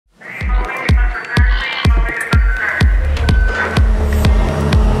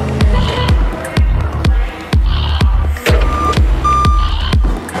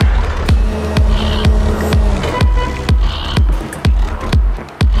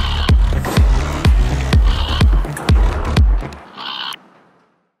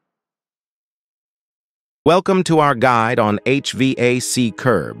Welcome to our guide on HVAC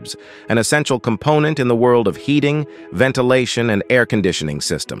curbs, an essential component in the world of heating, ventilation, and air conditioning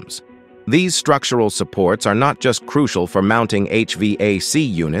systems. These structural supports are not just crucial for mounting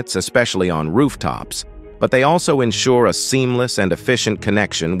HVAC units, especially on rooftops, but they also ensure a seamless and efficient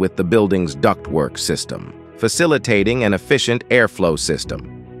connection with the building's ductwork system, facilitating an efficient airflow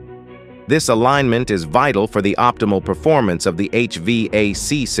system. This alignment is vital for the optimal performance of the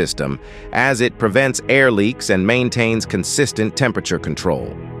HVAC system, as it prevents air leaks and maintains consistent temperature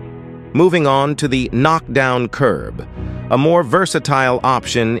control. Moving on to the Knockdown curb, a more versatile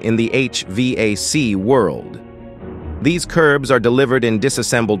option in the HVAC world. These curbs are delivered in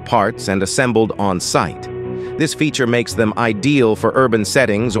disassembled parts and assembled on-site. This feature makes them ideal for urban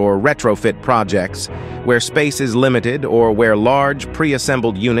settings or retrofit projects where space is limited or where large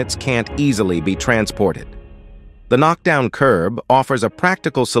pre-assembled units can't easily be transported. The Knockdown curb offers a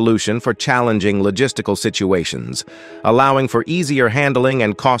practical solution for challenging logistical situations, allowing for easier handling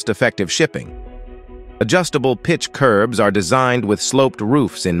and cost-effective shipping. Adjustable pitch curbs are designed with sloped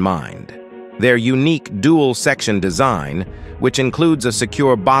roofs in mind. Their unique dual-section design, which includes a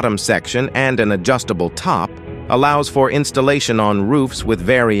secure bottom section and an adjustable top, allows for installation on roofs with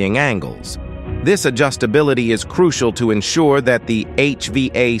varying angles. This adjustability is crucial to ensure that the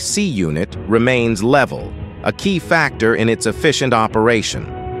HVAC unit remains level, a key factor in its efficient operation.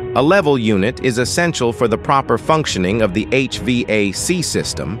 A level unit is essential for the proper functioning of the HVAC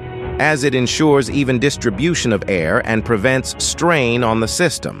system, as it ensures even distribution of air and prevents strain on the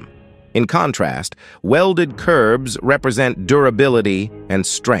system. In contrast, welded curbs represent durability and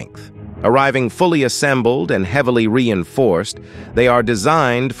strength. Arriving fully assembled and heavily reinforced, they are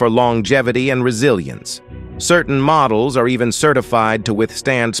designed for longevity and resilience. Certain models are even certified to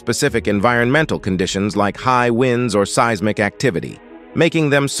withstand specific environmental conditions like high winds or seismic activity, making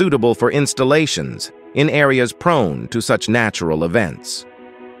them suitable for installations in areas prone to such natural events.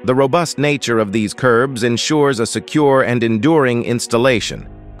 The robust nature of these curbs ensures a secure and enduring installation,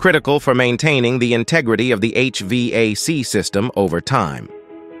 critical for maintaining the integrity of the HVAC system over time.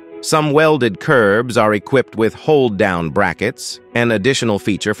 Some welded curbs are equipped with hold-down brackets, an additional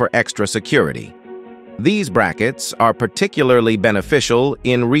feature for extra security. These brackets are particularly beneficial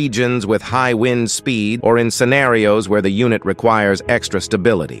in regions with high wind speed or in scenarios where the unit requires extra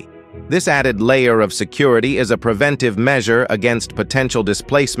stability. This added layer of security is a preventive measure against potential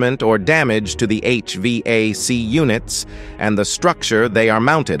displacement or damage to the HVAC units and the structure they are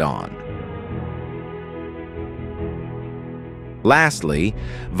mounted on. Lastly,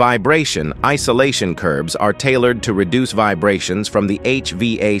 vibration isolation curbs are tailored to reduce vibrations from the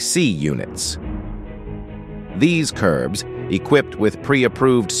HVAC units. These curbs, equipped with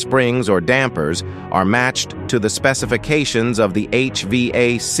pre-approved springs or dampers, are matched to the specifications of the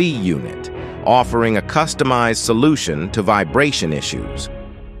HVAC unit, offering a customized solution to vibration issues.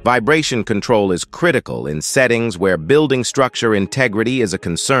 Vibration control is critical in settings where building structure integrity is a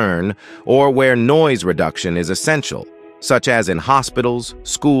concern or where noise reduction is essential, such as in hospitals,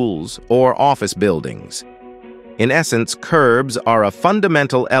 schools, or office buildings. In essence, curbs are a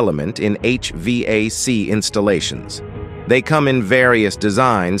fundamental element in HVAC installations. They come in various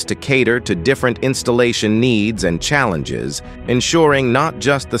designs to cater to different installation needs and challenges, ensuring not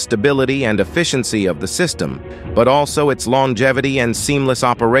just the stability and efficiency of the system, but also its longevity and seamless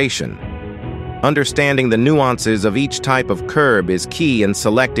operation. Understanding the nuances of each type of curb is key in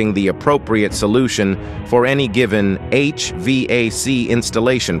selecting the appropriate solution for any given HVAC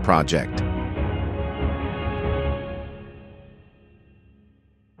installation project.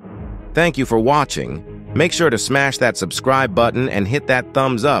 Thank you for watching. Make sure to smash that subscribe button and hit that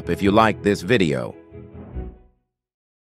thumbs up if you liked this video.